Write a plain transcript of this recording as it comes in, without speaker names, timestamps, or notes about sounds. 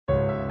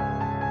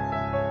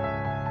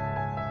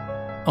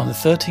On the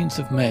 13th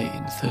of May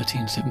in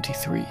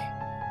 1373,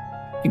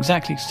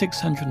 exactly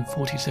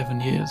 647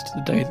 years to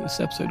the day that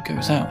this episode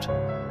goes out,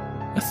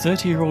 a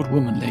 30-year-old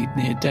woman lay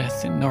near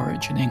death in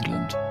Norwich in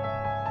England.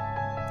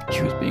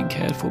 She was being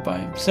cared for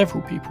by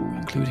several people,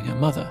 including her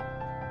mother.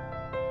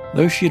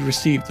 Though she had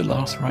received the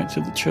last rites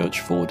of the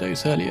church 4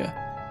 days earlier,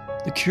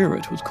 the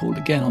curate was called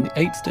again on the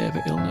 8th day of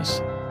her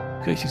illness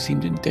because she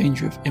seemed in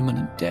danger of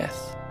imminent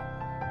death.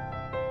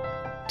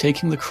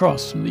 Taking the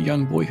cross from the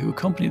young boy who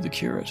accompanied the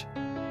curate,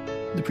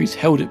 the priest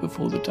held it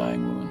before the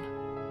dying woman.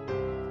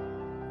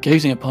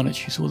 Gazing upon it,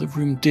 she saw the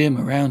room dim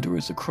around her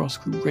as the cross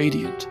grew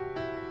radiant.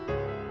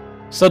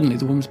 Suddenly,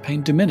 the woman's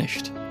pain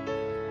diminished.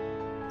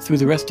 Through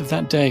the rest of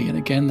that day and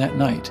again that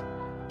night,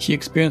 she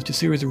experienced a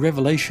series of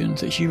revelations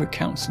that she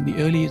recounts in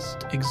the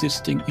earliest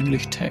existing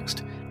English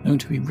text known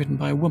to be written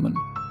by a woman,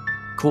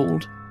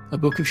 called A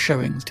Book of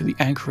Showings to the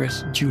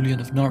Anchoress Julian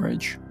of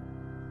Norwich.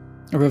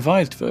 A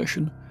revised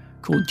version,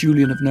 called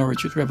Julian of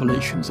Norwich's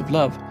Revelations of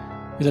Love,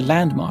 is a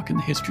landmark in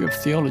the history of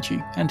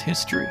theology and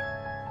history.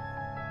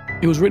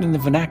 It was written in the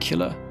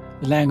vernacular,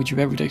 the language of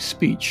everyday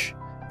speech,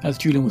 as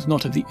Julian was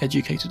not of the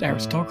educated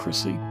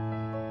aristocracy.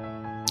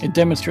 It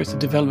demonstrates the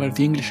development of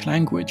the English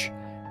language,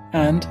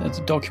 and, as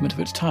a document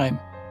of its time,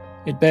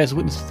 it bears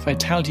witness to the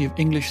vitality of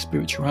English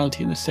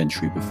spirituality in the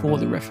century before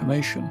the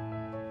Reformation.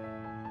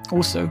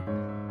 Also,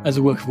 as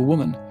a work of a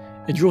woman,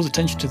 it draws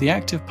attention to the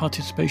active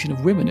participation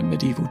of women in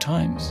medieval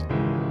times.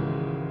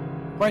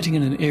 Writing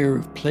in an era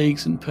of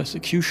plagues and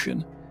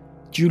persecution,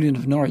 Julian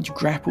of Norwich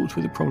grapples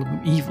with the problem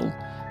of evil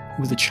and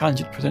with the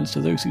challenge it presents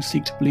to those who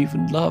seek to believe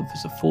in love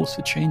as a force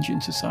for change in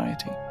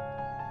society.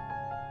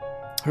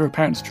 Her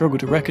apparent struggle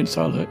to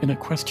reconcile her inner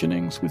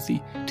questionings with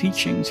the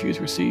teachings she has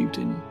received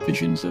in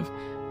visions of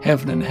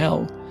heaven and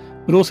hell,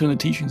 but also in the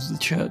teachings of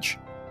the Church,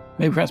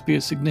 may perhaps be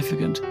as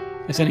significant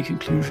as any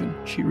conclusion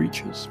she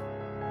reaches.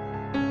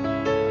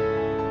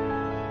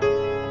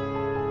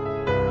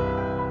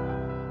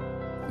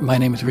 My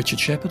name is Richard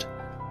Shepherd,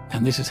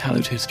 and this is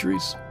Hallowed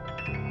Histories.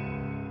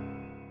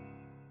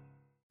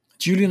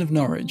 Julian of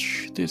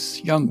Norwich,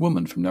 this young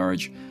woman from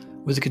Norwich,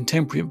 was a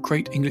contemporary of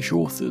great English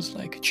authors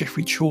like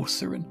Geoffrey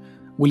Chaucer and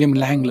William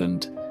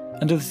Langland,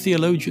 and of the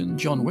theologian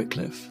John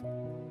Wycliffe.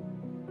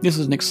 This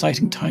was an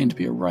exciting time to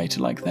be a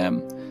writer like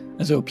them,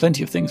 as there were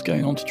plenty of things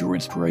going on to draw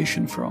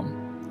inspiration from.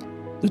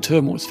 The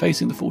turmoils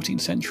facing the 14th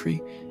century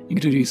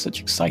included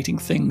such exciting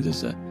things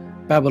as the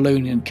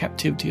Babylonian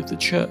captivity of the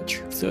Church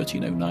of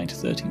 1309 to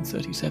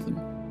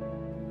 1337,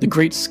 the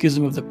Great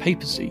Schism of the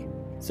Papacy,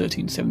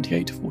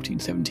 1378 to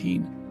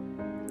 1417,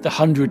 the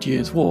 100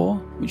 Years' War,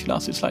 which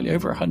lasted slightly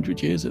over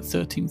 100 years at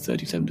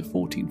 1337 to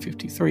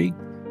 1453,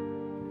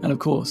 and of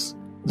course,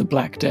 the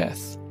Black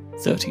Death,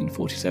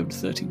 1347 to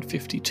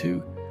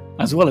 1352,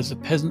 as well as the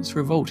Peasants'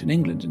 Revolt in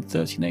England in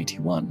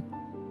 1381.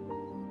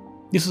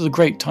 This was a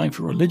great time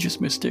for religious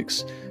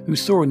mystics who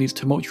saw in these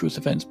tumultuous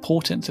events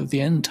portents of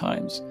the end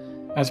times,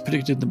 as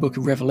predicted in the Book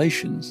of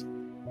Revelations.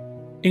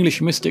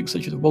 English mystics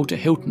such as Walter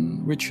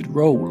Hilton, Richard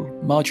Rolle,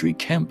 Marjorie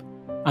Kemp,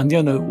 and the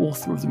unknown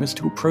author of the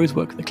mystical prose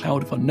work The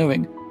Cloud of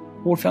Unknowing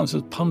all found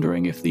themselves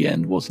pondering if the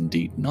end was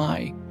indeed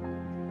nigh.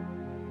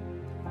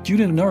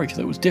 Julian of Norwich,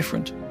 though, was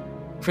different.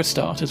 For a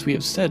start, as we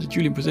have said,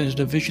 Julian presented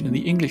a vision in the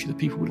English the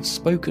people would have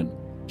spoken.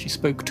 She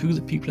spoke to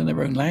the people in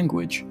their own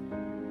language.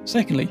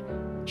 Secondly,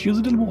 she was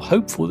a little more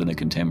hopeful than her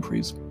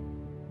contemporaries.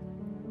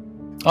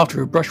 After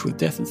her brush with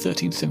death in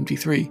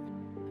 1373,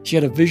 she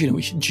had a vision in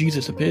which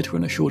Jesus appeared to her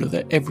and assured her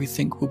that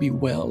everything will be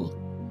well.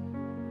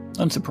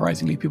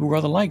 Unsurprisingly, people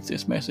rather liked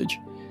this message,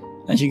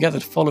 and she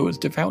gathered followers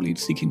devoutly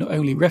seeking not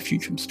only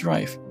refuge from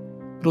strife,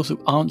 but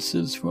also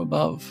answers from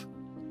above.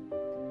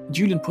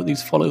 Julian put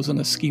these followers on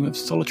a scheme of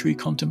solitary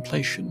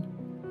contemplation,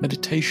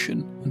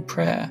 meditation, and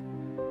prayer.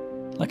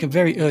 Like a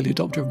very early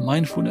adopter of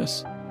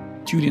mindfulness,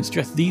 Julian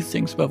stressed these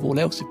things above all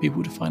else if people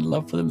were to find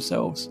love for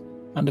themselves,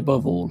 and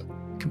above all,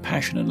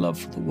 compassion and love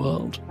for the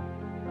world.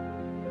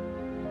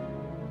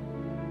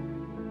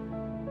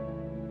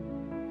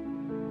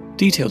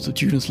 Details of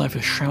Julian's life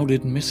are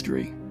shrouded in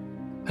mystery.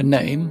 Her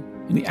name,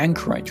 in the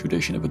anchorite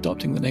tradition of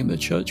adopting the name of the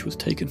church, was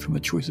taken from her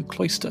choice of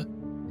cloister,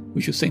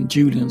 which was St.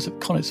 Julian's of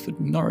Conisford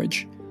in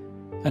Norwich,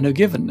 and her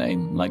given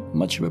name, like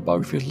much of her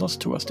biography, is lost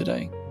to us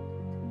today.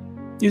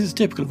 This is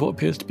typical of what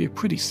appears to be a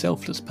pretty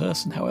selfless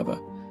person, however,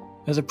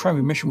 as her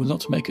primary mission was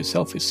not to make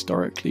herself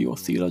historically or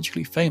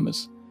theologically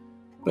famous,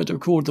 but to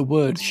record the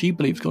words she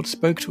believes God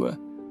spoke to her,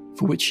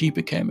 for which she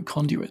became a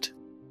conduit.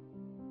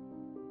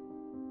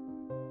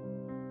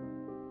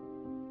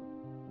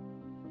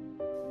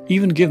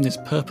 Even given this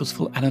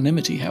purposeful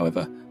anonymity,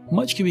 however,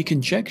 much can be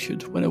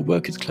conjectured when her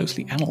work is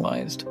closely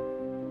analysed.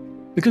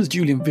 Because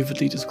Julian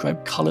vividly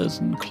described colours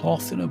and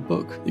cloth in her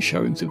book, The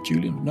Showings of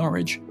Julian of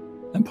Norwich,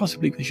 and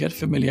possibly because she had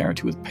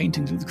familiarity with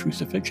paintings of the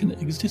crucifixion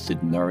that existed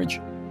in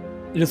Norwich,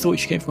 it is thought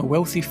she came from a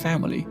wealthy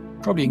family,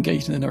 probably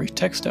engaged in the Norwich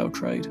textile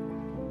trade.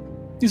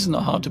 This is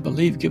not hard to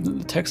believe given that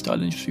the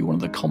textile industry was one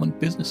of the common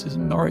businesses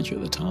in Norwich at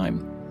the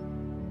time.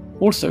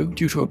 Also,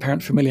 due to her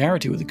apparent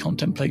familiarity with the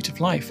contemplative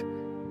life,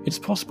 It's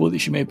possible that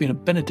she may have been a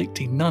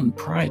Benedictine nun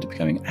prior to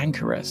becoming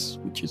anchoress,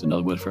 which is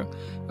another word for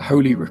a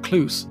holy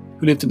recluse,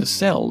 who lived in a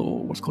cell,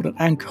 or what's called an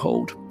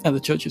anchorhold, at the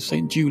Church of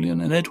St.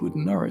 Julian and Edward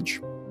in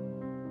Norwich.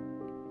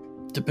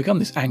 To become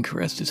this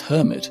anchoress, this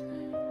hermit,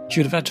 she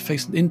would have had to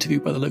face an interview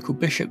by the local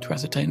bishop to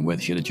ascertain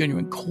whether she had a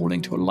genuine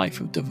calling to a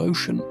life of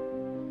devotion.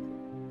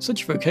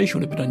 Such a vocation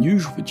would have been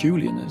unusual for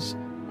Julian, as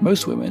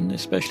most women,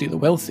 especially the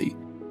wealthy,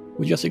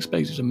 were just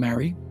expected to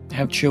marry,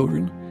 have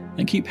children,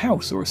 and keep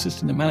house or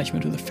assist in the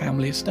management of the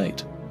family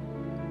estate.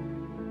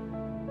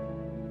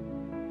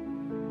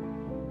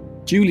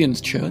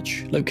 Julian's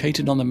church,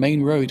 located on the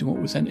main road in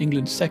what was then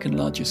England's second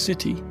largest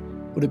city,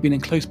 would have been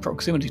in close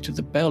proximity to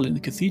the bell in the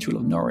Cathedral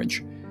of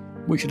Norwich,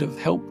 which would have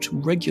helped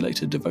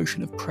regulate a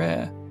devotion of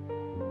prayer.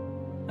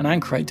 An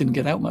anchorite didn't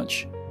get out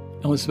much,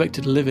 and was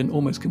expected to live in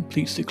almost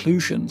complete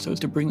seclusion so as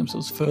to bring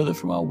themselves further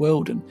from our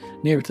world and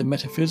nearer to the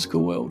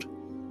metaphysical world.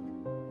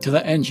 To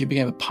that end, she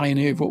became a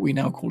pioneer of what we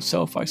now call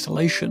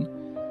self-isolation,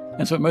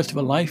 and spent most of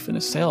her life in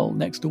a cell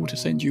next door to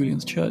St.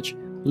 Julian's Church,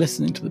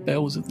 listening to the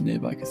bells of the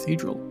nearby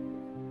cathedral.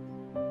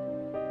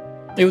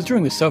 It was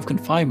during this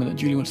self-confinement that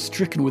Julian was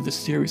stricken with the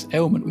serious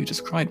ailment we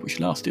described,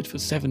 which lasted for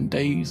 7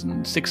 days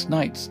and 6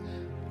 nights,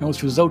 and was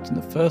to result in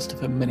the first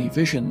of her many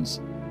visions.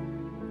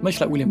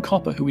 Much like William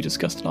Copper, who we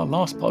discussed in our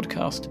last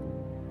podcast,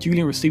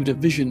 Julian received her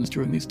visions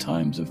during these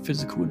times of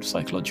physical and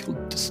psychological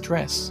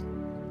distress.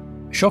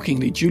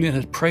 Shockingly, Julian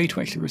had prayed to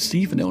actually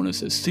receive an illness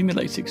that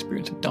simulates the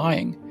experience of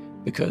dying,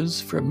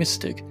 because, for a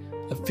mystic,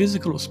 a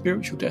physical or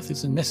spiritual death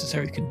is a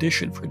necessary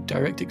condition for a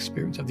direct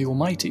experience of the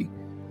Almighty,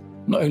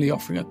 not only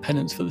offering a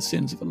penance for the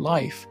sins of a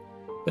life,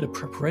 but a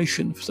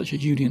preparation for such a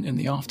union in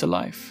the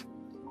afterlife.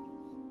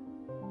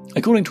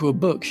 According to her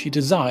book, she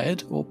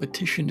desired, or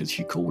petitioned as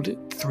she called it,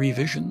 3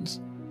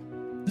 visions.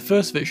 The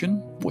first vision,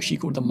 what she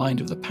called the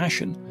mind of the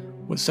Passion,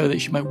 was so that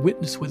she might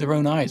witness with her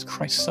own eyes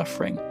Christ's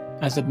suffering,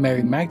 as did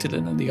Mary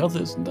Magdalene and the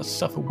others, and thus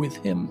suffer with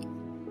him.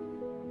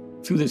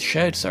 Through this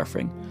shared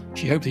suffering,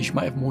 she hoped that she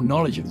might have more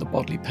knowledge of the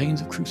bodily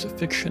pains of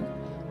crucifixion,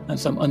 and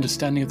some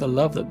understanding of the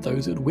love that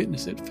those who had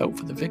witnessed it felt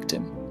for the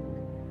victim.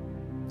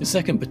 The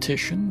second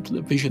petition, to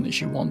the vision that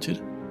she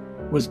wanted,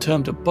 was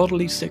termed a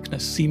bodily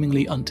sickness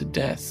seemingly unto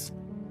death.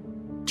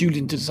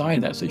 Julian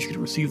desired that so she could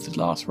receive the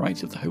last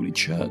rites of the Holy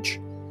Church.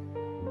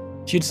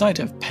 She desired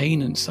to have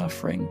pain and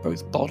suffering,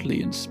 both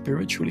bodily and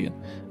spiritually, and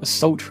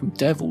assault from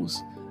devils,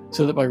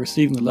 so that by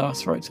receiving the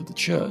last rites of the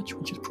Church,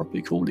 which is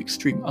properly called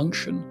extreme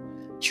unction,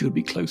 she would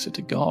be closer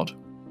to God.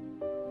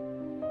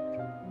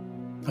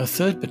 Her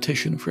third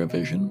petition for a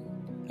vision,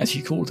 as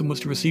she called them,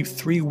 was to receive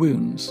 3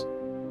 wounds.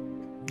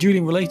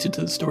 Julian related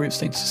to the story of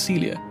St.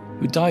 Cecilia,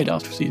 who died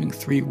after receiving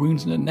 3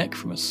 wounds in her neck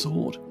from a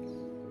sword.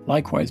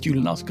 Likewise,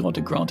 Julian asked God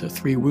to grant her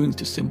 3 wounds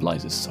to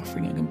symbolize the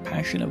suffering and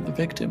compassion of the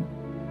victim.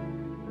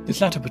 This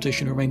latter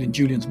petition remained in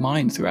Julian's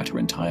mind throughout her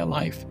entire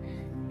life,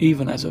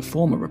 even as her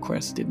former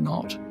requests did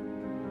not.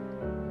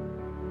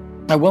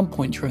 At one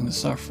point during the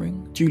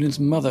suffering, Julian's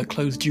mother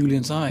closed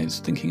Julian's eyes,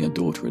 thinking her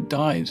daughter had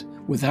died,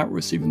 without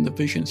receiving the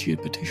visions she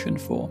had petitioned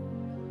for.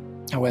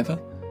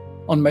 However,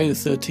 on May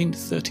 13,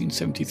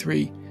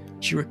 1373,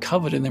 she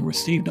recovered and then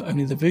received not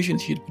only the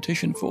visions she had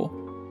petitioned for,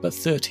 but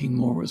 13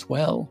 more as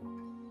well.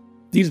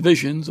 These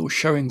visions, or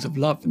showings of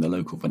love in the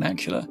local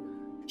vernacular,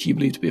 she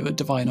believed to be of a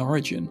divine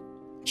origin.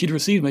 She had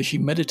received them as she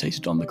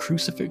meditated on the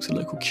crucifix a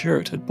local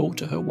curate had brought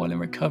to her while in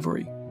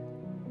recovery.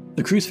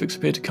 The crucifix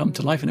appeared to come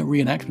to life in a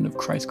reenactment of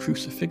Christ's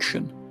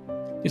crucifixion.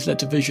 This led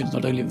to visions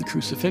not only of the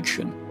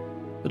crucifixion,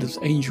 but of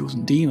angels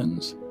and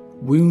demons,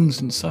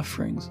 wounds and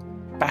sufferings,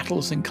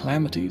 battles and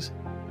calamities,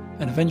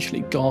 and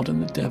eventually God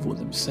and the devil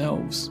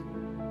themselves.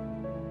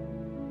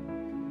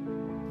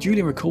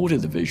 Julian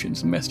recorded the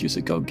visions and messages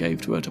that God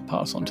gave to her to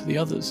pass on to the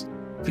others,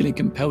 feeling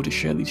compelled to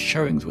share these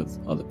showings with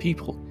other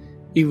people,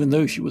 even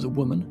though she was a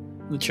woman,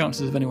 and the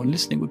chances of anyone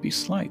listening would be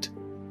slight.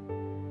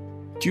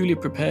 Julia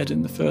prepared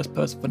in the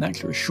first-person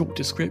vernacular a short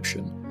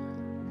description,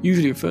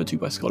 usually referred to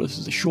by scholars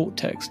as a short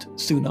text,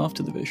 soon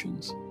after the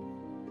visions.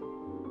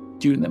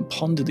 Julian then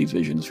pondered these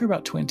visions for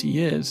about 20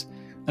 years,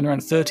 and around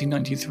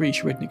 1393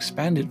 she read an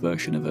expanded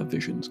version of her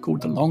visions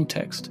called the Long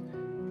Text,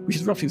 which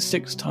is roughly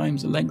 6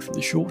 times the length of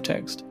the short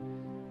text,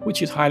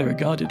 which is highly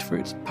regarded for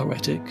its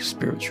poetic,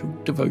 spiritual,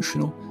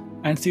 devotional,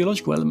 and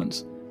theological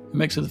elements, and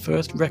makes her the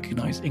first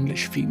recognised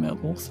English female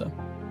author.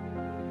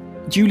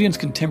 Julian's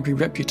contemporary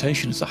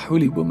reputation as a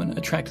holy woman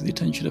attracted the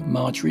attention of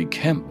Margery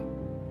Kempe,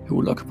 who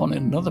we'll look upon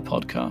in another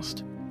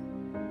podcast.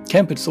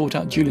 Kempe had sought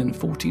out Julian in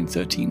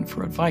 1413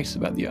 for advice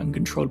about the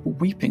uncontrollable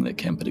weeping that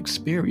Kempe had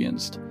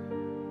experienced.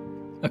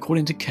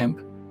 According to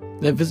Kempe,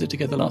 their visit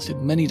together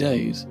lasted many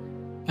days,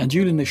 and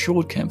Julian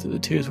assured Kempe that the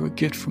tears were a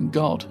gift from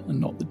God and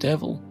not the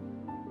devil.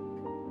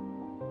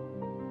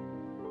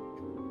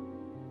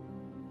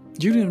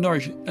 Julian of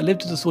Norwich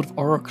lived as a sort of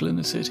oracle in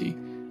the city,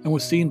 and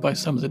was seen by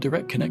some as a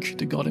direct connection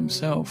to God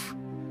himself.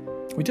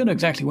 We don't know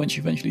exactly when she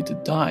eventually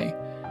did die,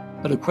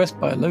 but a request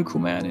by a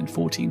local man in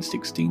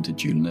 1416 to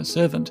Julian, her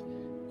servant,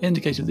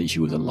 indicated that she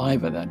was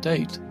alive at that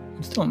date,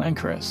 and still an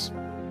anchoress.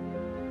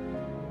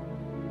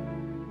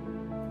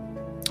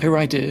 Her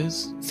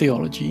ideas,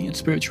 theology, and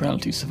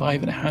spirituality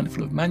survive in a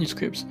handful of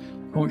manuscripts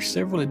on which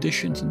several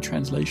editions and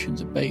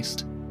translations are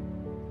based.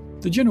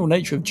 The general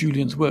nature of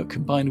Julian's work,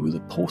 combined with the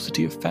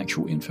paucity of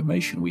factual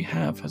information we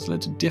have, has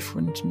led to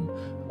different and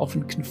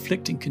often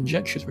conflicting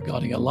conjectures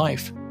regarding her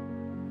life,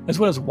 as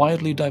well as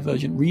widely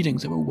divergent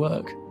readings of her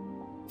work.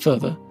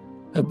 Further,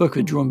 her book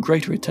had drawn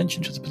greater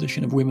attention to the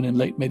position of women in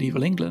late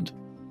medieval England.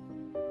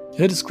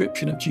 Her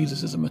description of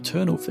Jesus as a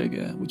maternal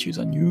figure, which is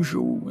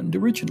unusual and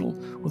original,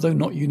 although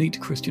not unique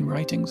to Christian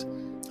writings,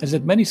 has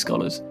led many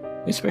scholars,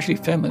 especially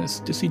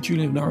feminists, to see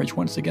Julian of Norwich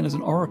once again as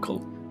an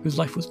oracle whose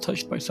life was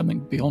touched by something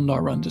beyond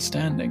our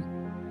understanding.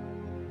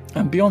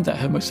 And beyond that,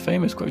 her most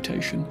famous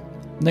quotation,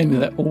 namely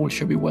that all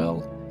shall be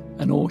well,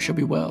 and all shall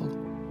be well,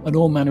 and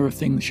all manner of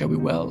things shall be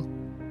well,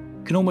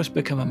 can almost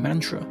become a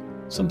mantra,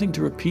 something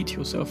to repeat to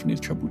yourself in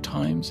these troubled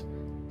times,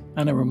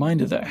 and a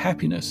reminder that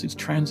happiness is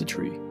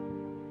transitory.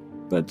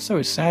 But so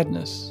is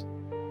sadness,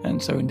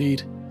 and so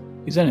indeed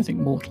is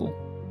anything mortal.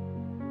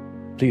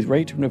 Please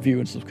rate, review,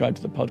 and subscribe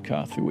to the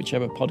podcast through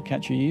whichever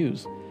podcatcher you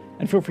use,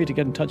 and feel free to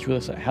get in touch with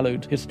us at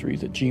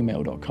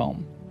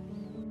hallowedhistories@gmail.com.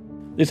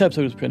 This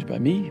episode was presented by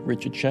me,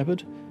 Richard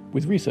Shepherd,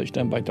 with research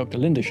done by Dr.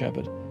 Linda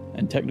Shepherd,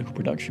 and technical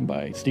production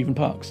by Stephen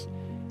Parks.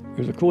 It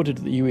was recorded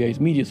at the UEA's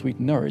Media Suite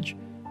in Norwich,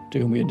 to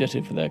whom we are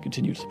indebted for their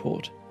continued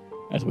support,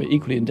 as we're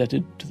equally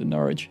indebted to the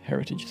Norwich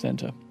Heritage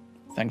Centre.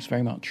 Thanks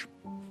very much.